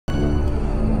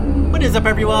is up,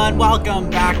 everyone? Welcome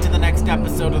back to the next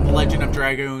episode of The Legend of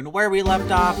Dragoon. Where we left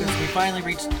off is we finally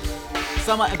reached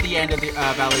somewhat at the end of the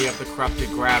Valley of the Corrupted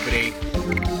Gravity.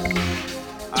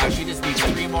 She just needs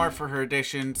 3 more for her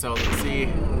addition, so let's see if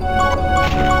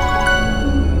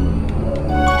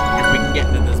we can get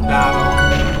into this battle.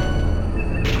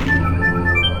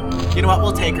 You know what?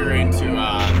 We'll take her into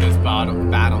this battle.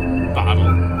 Yeah,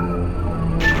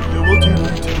 we'll take her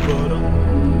into the battle.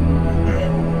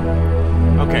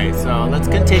 Okay, so let's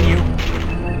continue.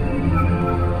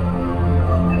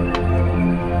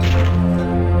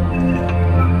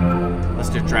 Let's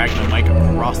just drag the mic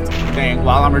across the thing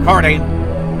while I'm recording.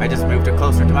 I just moved it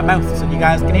closer to my mouth so you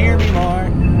guys can hear me more.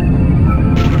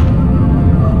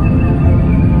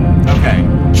 Okay,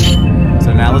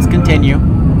 so now let's continue.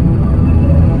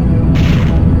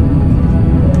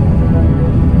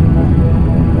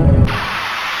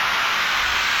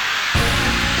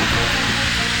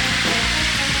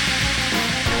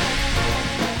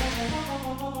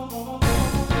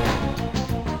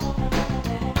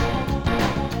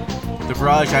 The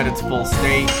barrage at its full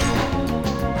state.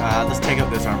 Let's take out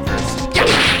this arm first.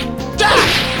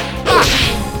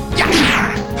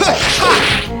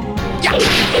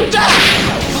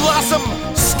 Blossom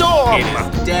Storm! It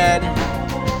is dead.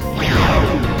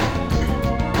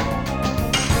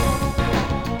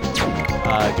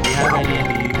 Do we have any of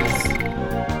these?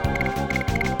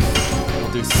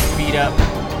 We'll do speed up.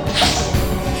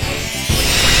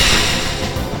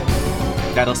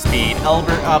 That'll speed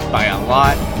Albert up by a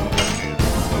lot.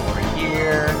 Over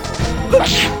here.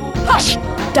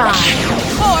 Die.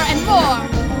 More and more.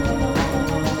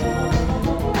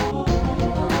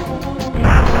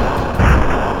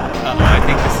 Uh-oh, I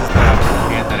think this is the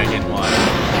hand that I didn't want.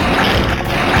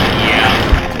 Yeah.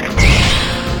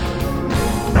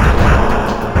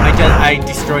 I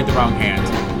destroyed the wrong hand.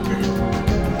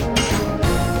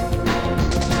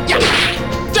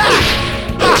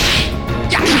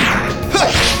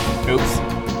 Oops.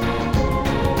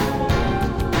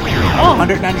 Oh,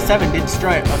 197 did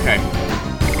destroy it. Okay.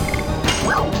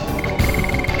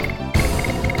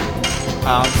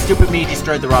 Stupid me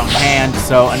destroyed the wrong hand,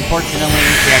 so unfortunately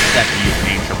we actually have to use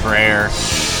Nature Prayer.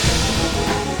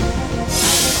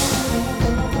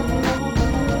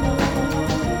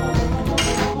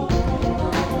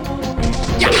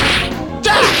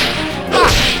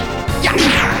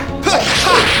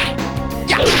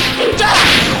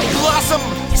 Blossom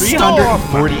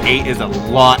 348 is a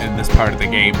lot in this part of the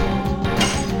game.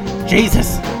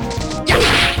 Jesus!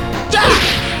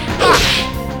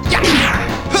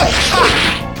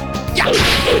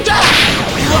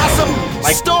 Blossom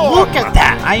Like, Storm! look at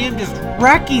that! I am just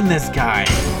wrecking this guy!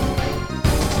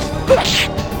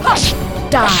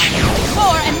 Die.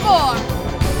 More and more.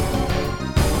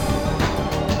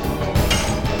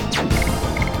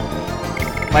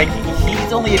 Like,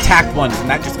 he's only attacked once, and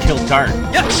that just killed Dart.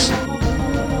 Yes!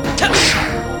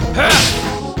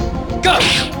 Go!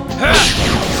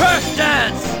 Crash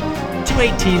Dance!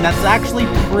 218, that's actually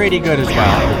pretty good as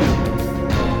well.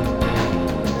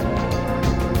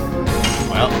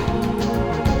 Well.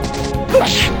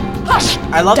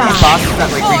 I love these bosses that,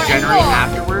 like, regenerate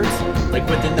afterwards, like,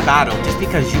 within the battle, just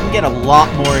because you can get a lot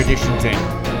more additions in.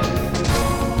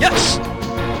 Yes!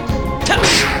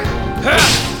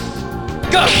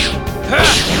 Go!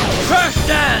 Crash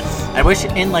Dance! I wish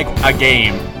in, like, a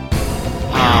game,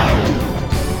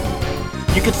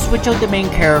 you could switch out the main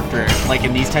character, like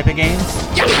in these type of games.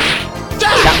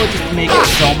 That would just make it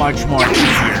so much more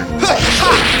easier.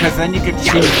 Because then you could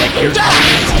choose, like, your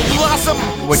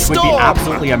team, which would be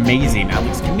absolutely amazing. At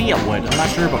least to me it would. I'm not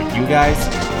sure about you guys.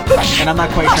 And I'm not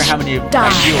quite sure how many of my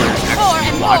viewers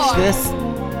actually watch this.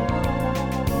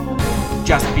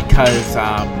 Just because,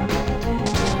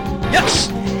 Yes!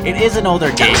 it is an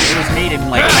older game. It was made in,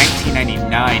 like,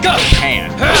 1999 in Japan.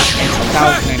 And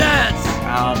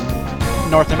 2000 in,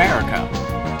 North America.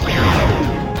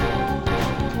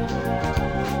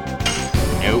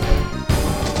 Nope.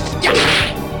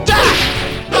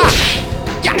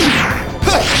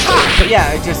 But yeah,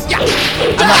 I'm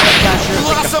not sure of,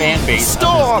 like, the fan base of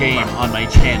this game on my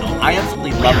channel. I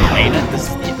absolutely love playing it. This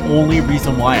is the only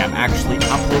reason why I'm actually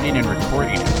uploading and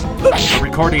recording it.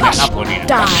 Recording and uploading it.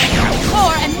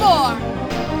 More and more.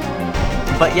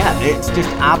 But yeah, it's just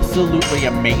absolutely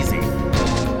amazing.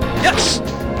 Yes!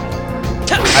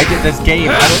 I did this game,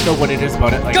 I don't know what it is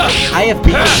about it, like, I have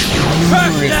beaten it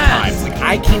numerous times. Like,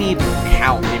 I can't even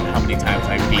count how many times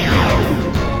I've beaten it.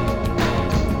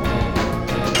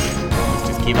 Let's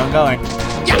just keep on going.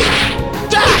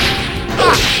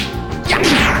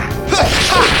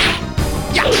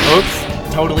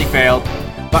 Oops, totally failed.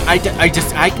 But I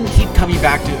can keep coming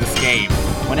back to this game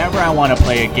whenever I want to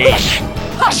play a game,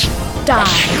 Die.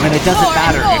 and it doesn't More and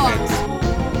matter more. if it's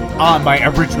on my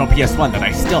original PS1 that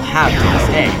I still have to this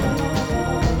day.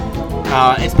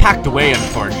 It's packed away,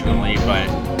 unfortunately, but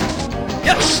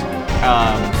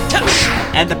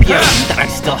and the PSP that I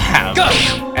still have,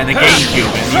 and the GameCube,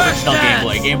 and the original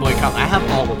Game Boy Color, I have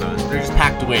all of those. They're just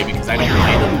packed away because I don't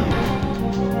play them.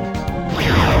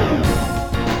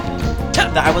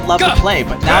 That I would love to play,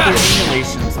 but now there's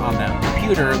emulations on the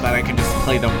computer that I can just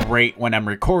play them right when I'm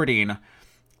recording.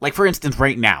 Like, for instance,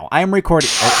 right now. I am recording.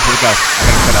 Oh, here we go. I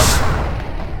gotta shut up.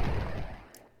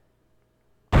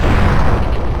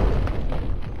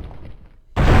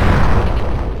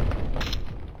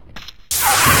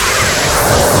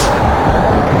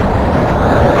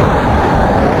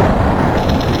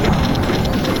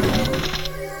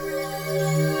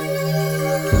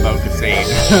 Focusing.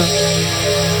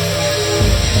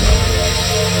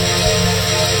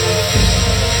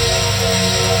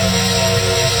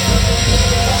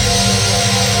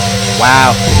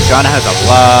 Wow, Shauna has a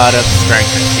lot of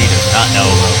strength that she does not know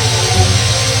about.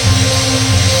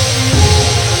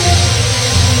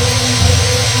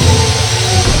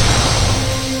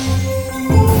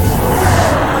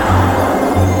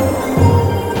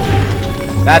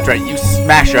 That's right, you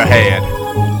smash her head.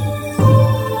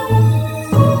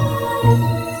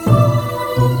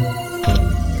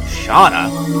 Shauna?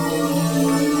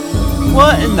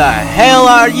 What in the hell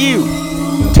are you?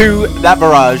 To that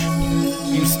barrage.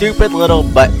 You stupid little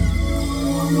butt.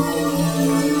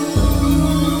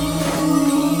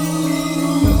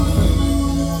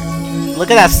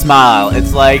 Look at that smile.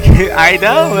 It's like, I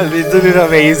know, isn't it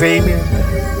amazing?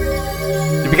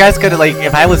 If you guys could have, like,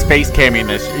 if I was face camming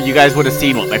this, you guys would have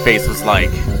seen what my face was like.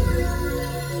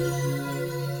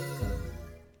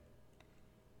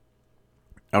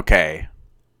 Okay.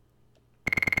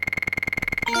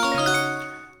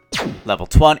 Level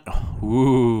 20.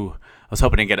 Ooh. I was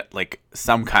hoping to get, like,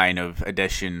 some kind of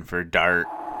addition for Dart.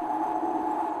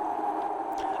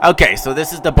 Okay, so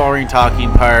this is the boring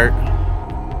talking part.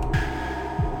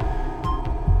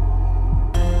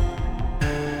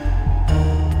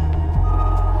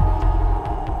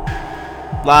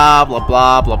 Blah, blah,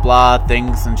 blah, blah, blah.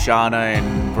 Things and Shauna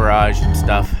and Barrage and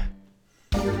stuff.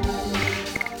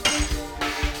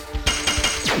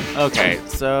 Okay,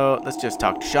 so let's just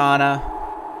talk to Shauna.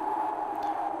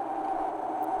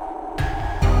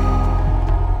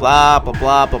 Blah, blah,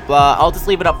 blah, blah, blah. I'll just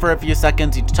leave it up for a few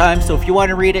seconds each time, so if you want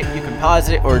to read it, you can pause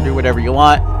it or do whatever you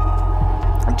want.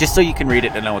 Just so you can read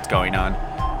it and know what's going on.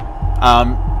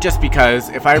 Just because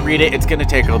if I read it, it's going to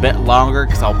take a bit longer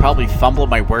because I'll probably fumble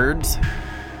my words.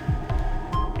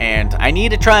 And I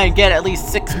need to try and get at least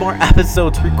 6 more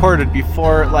episodes recorded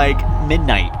before, like,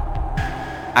 midnight.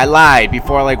 I lied,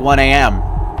 before, like, 1 a.m.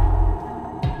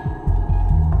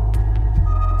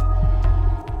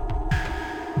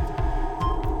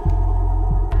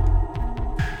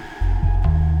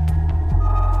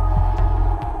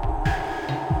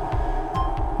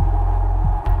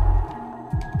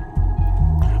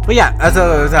 But yeah, as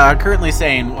I was currently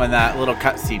saying when that little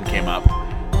cutscene came up,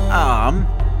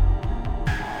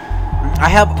 I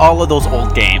have all of those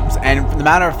old games, and for the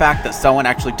matter of fact that someone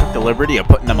actually took the liberty of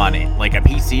putting them on like a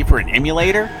PC for an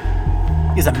emulator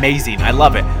is amazing. I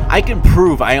love it. I can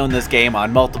prove I own this game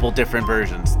on multiple different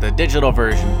versions. The digital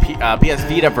version, PS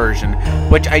Vita version,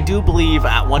 which I do believe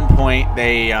at one point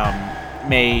they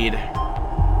made,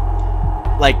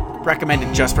 like,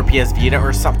 recommended just for PS Vita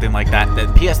or something like that. The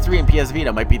PS3 and PS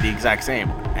Vita might be the exact same,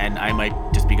 and I might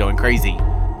just be going crazy.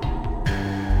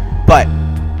 But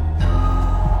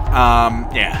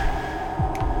yeah.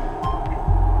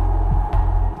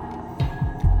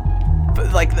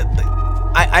 But like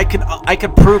I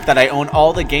could prove that I own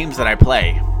all the games that I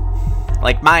play.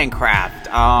 Like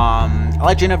Minecraft,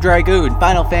 Legend of Dragoon,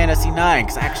 Final Fantasy IX,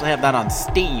 because I actually have that on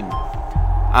Steam.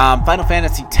 Final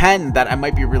Fantasy X that I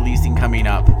might be releasing coming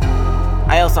up.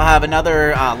 I also have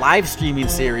another live streaming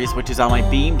series, which is on my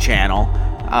Beam channel.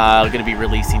 Going to be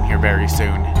releasing here very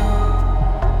soon.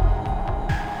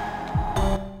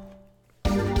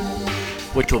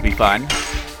 Which will be fun.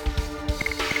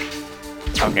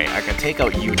 Okay, I can take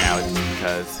out you now just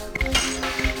because.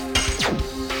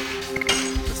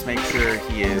 Let's make sure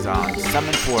he is on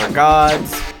Summon 4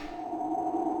 Gods.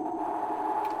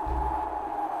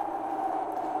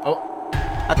 Oh,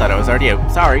 I thought I was already out.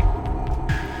 Sorry.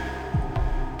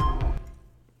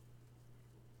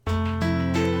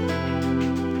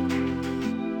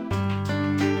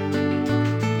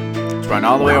 Let's run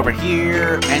all the way over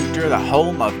here. Enter the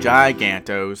home of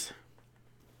Gigantos.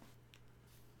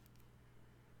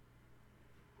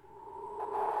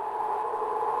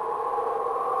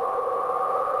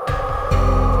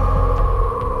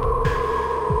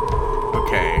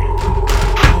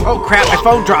 Oh crap, my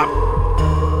phone dropped.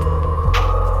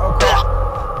 Oh crap.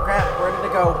 Crap, where did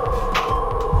it go?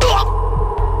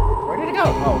 Where did it go?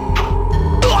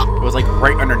 Oh. It was like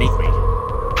right underneath me.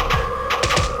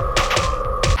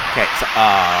 Okay, so,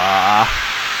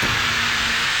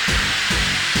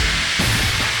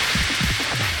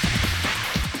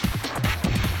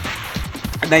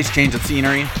 a nice change of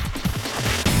scenery.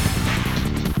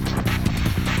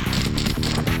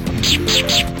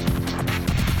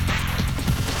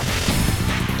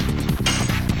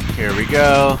 Here we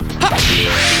go.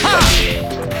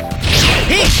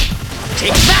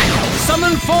 Take that!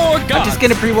 Summon 4 gods! I'm just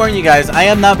gonna pre-warn you guys, I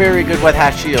am not very good with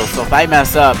half shields, so if I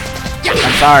mess up,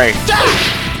 I'm sorry.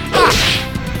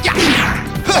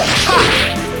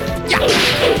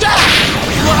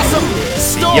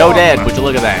 Yo, Dad, would you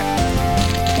look at that?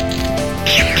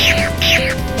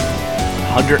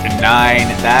 109,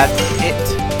 that's it.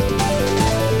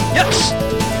 Yes!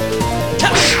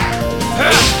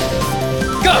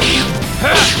 Go!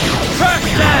 Crash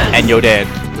dance! And yo, Dad,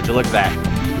 would you look at that?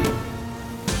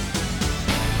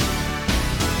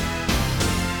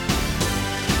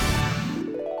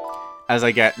 As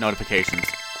I get notifications.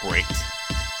 Great.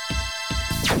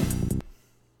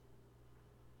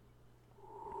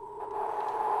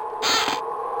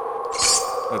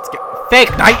 Let's get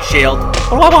fake night shield. What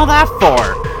do I want that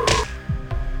for?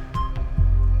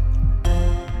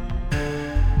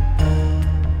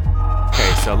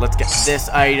 Okay, so let's get this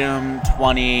item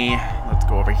 20. Let's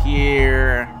go over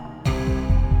here.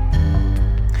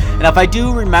 And if I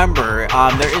do remember,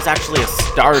 there is actually a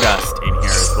Stardust in here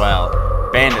as well.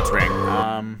 Bandit's ring.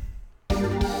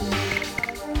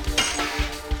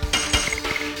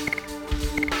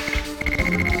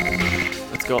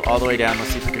 Let's go all the way down.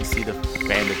 Let's see if we can see the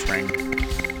Bandit's ring.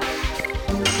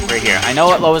 Right here. I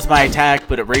know it lowers my attack,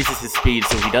 but it raises his speed,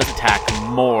 so he does attack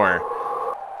more.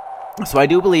 So I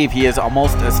do believe he is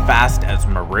almost as fast as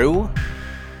Maru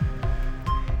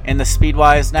in the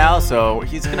speed-wise now, so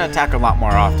he's gonna attack a lot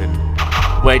more often.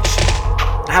 Which,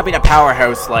 having a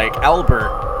powerhouse like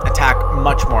Albert attack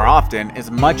much more often is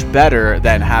much better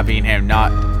than having him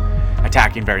not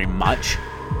attacking very much.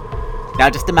 Now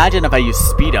just imagine if I use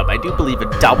speed up. I do believe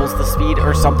it doubles the speed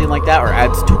or something like that, or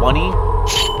adds 20.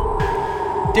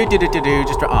 Just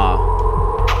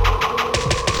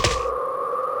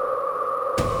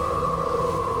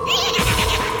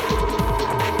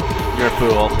you're a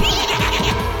fool.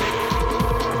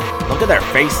 Look at their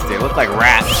faces, they look like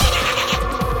rats.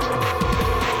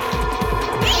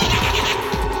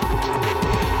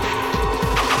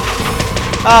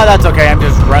 Oh, that's okay. I'm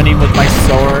just running with my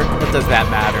sword. What does that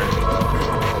matter?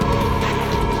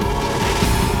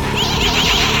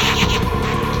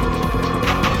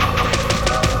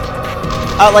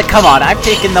 Oh, like, come on. I've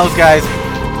taken those guys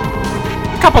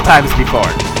a couple times before.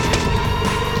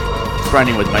 Just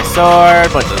running with my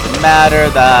sword, but it doesn't matter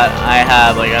that I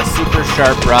have, like, a super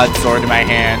sharp broadsword in my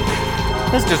hand.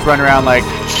 Let's just run around like,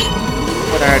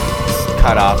 with our head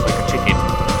cut off like a chicken.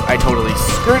 I totally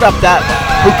screwed up that.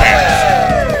 Who cares?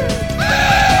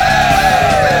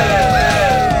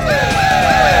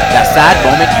 That sad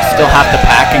moment you still have to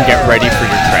pack and get ready for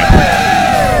your trip.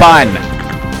 Fun.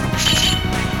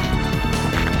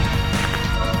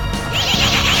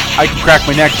 I can crack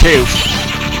my neck too.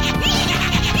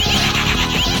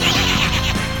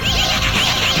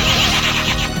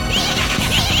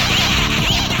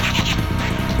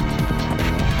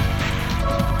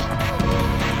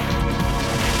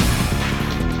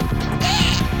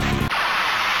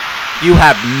 You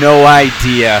have no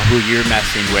idea who you're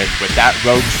messing with that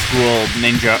rogue school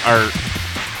ninja or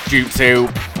jutsu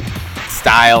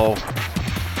style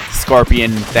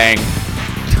scorpion thing.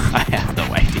 I have no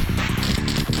idea.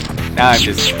 Now I'm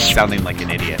just sounding like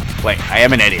an idiot. Wait, I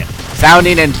am an idiot.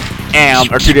 Sounding and am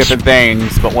are two different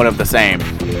things, but one of the same.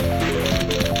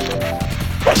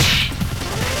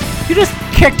 You just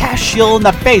kicked Hashiel in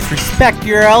the face. Respect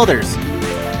your elders.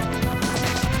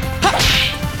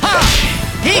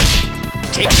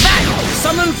 Take that!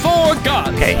 Summon 4 gods!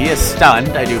 Okay, he is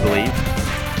stunned, I do believe.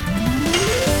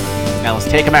 Now let's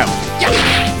take him out.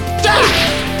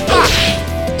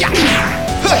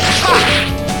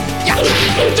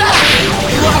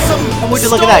 And would you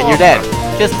look at that, you're dead.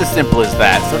 Just as simple as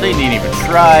that, so they didn't even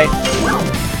try.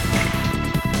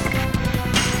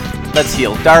 Let's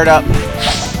heal Dart up.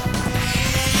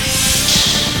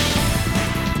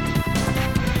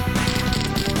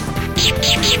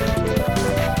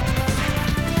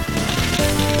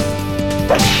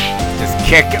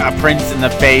 Kick a prince in the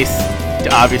face.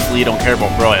 Obviously, you don't care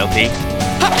about royalty.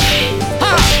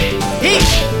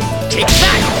 Take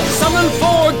that! Summon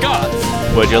 4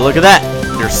 gods! Would you look at that?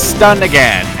 You're stunned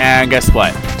again. And guess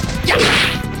what?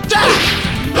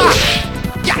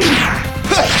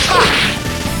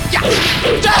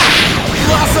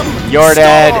 You're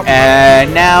dead,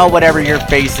 and now whatever your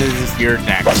face is, you're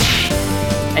next.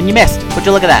 And you missed. Would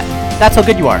you look at that? That's how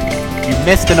good you are. You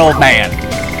missed an old man.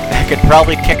 I could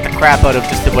probably kick the crap out of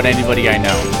just about anybody I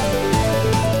know.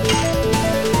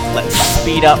 Let's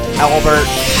speed up Albert.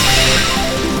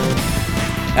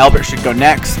 Albert should go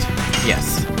next.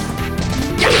 Yes.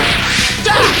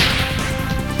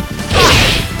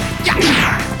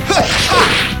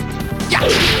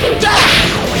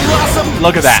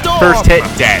 Look at that. First hit,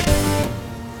 dead.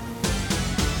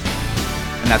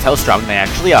 And that's how strong they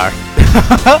actually are.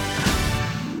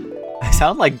 I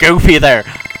sound like Goofy there.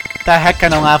 What the heck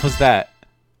kind of laugh was that?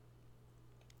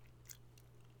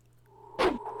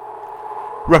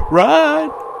 Run!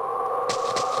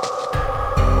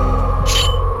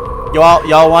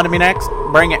 Y'all wanted me next?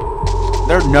 Bring it.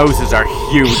 Their noses are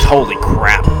huge. Holy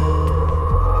crap.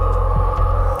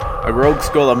 A rogue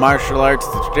school of martial arts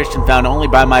is a tradition found only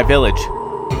by my village.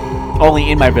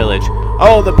 Only in my village.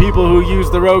 Oh, the people who use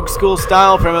the rogue school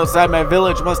style from outside my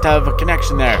village must have a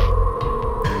connection there.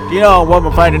 Do you know a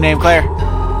woman fighter named Claire?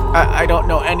 I don't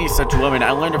know any such woman.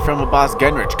 I learned it from a boss,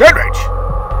 Genrich.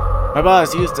 Genrich! My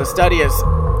boss used to study us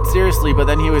seriously, but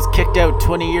then he was kicked out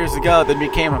 20 years ago, then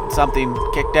became something,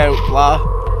 kicked out, blah.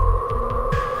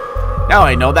 Now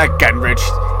I know that Genrich.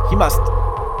 He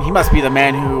must be the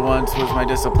man who once was my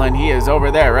discipline. He is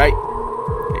over there, right?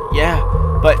 Yeah,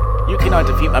 but you cannot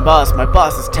defeat my boss. My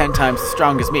boss is 10 times as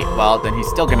strong as me. Well, then he's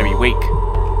still gonna be weak.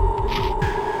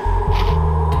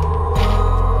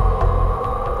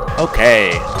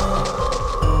 Okay.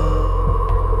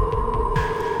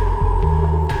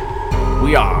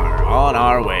 We are on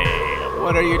our way.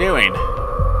 What are you doing?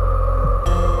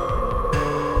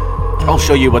 I'll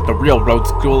show you what the real road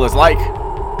school is like.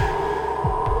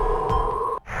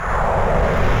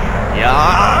 Yeah.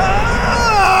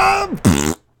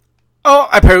 Oh,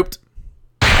 I pooped.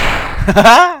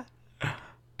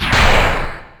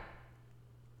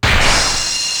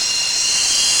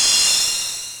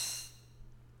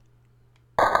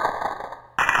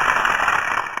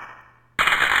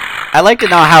 I like to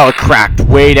know how it cracked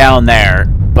way down there,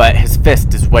 but his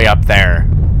fist is way up there.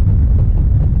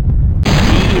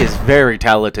 He is very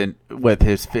talented with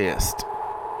his fist.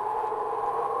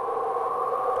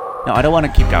 No, I don't want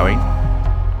to keep going.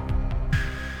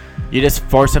 You just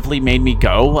forcibly made me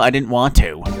go? I didn't want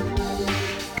to.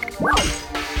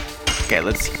 Okay,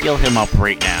 let's heal him up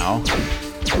right now.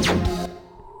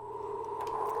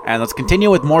 And let's continue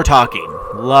with more talking.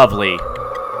 Lovely.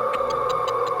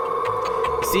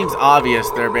 It seems obvious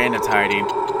there are bandits hiding.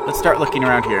 Let's start looking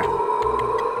around here.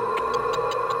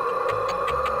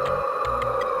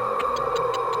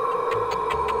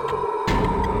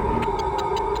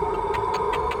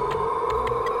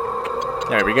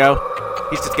 There we go.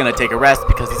 He's just gonna take a rest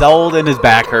because he's old and his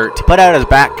back hurt. He put out his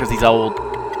back because he's old.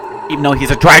 Even though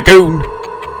he's a Dragoon.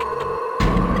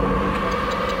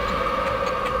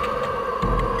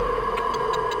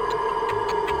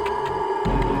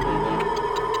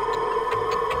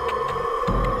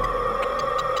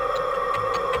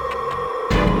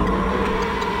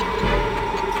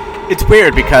 It's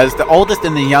weird because the oldest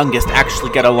and the youngest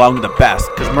actually get along the best.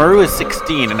 Because Maru is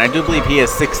 16 and I do believe he is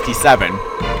 67.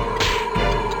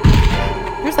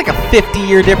 There's like a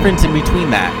 50-year difference in between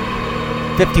that.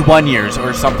 51 years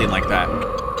or something like that.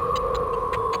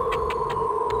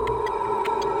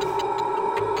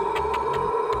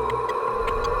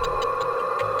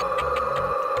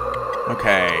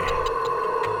 Okay.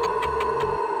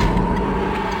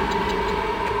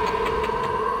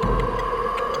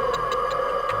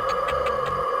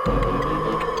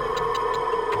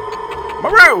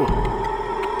 Maru!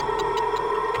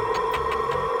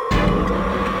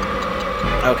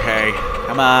 Okay,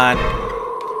 come on.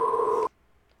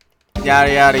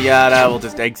 Yada yada yada. We'll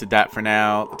just exit that for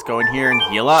now. Let's go in here and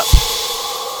heal up.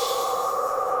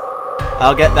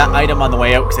 I'll get that item on the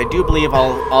way out because I do believe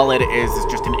all it is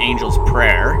just an angel's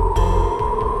prayer.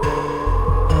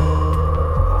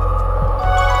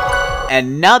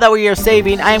 And now that we are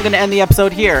saving, I am going to end the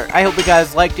episode here. I hope you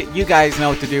guys liked it. You guys know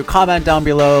what to do. Comment down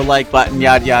below, like button,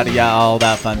 yada yada yada, all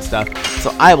that fun stuff.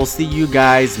 So I will see you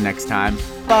guys next time.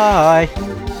 Bye!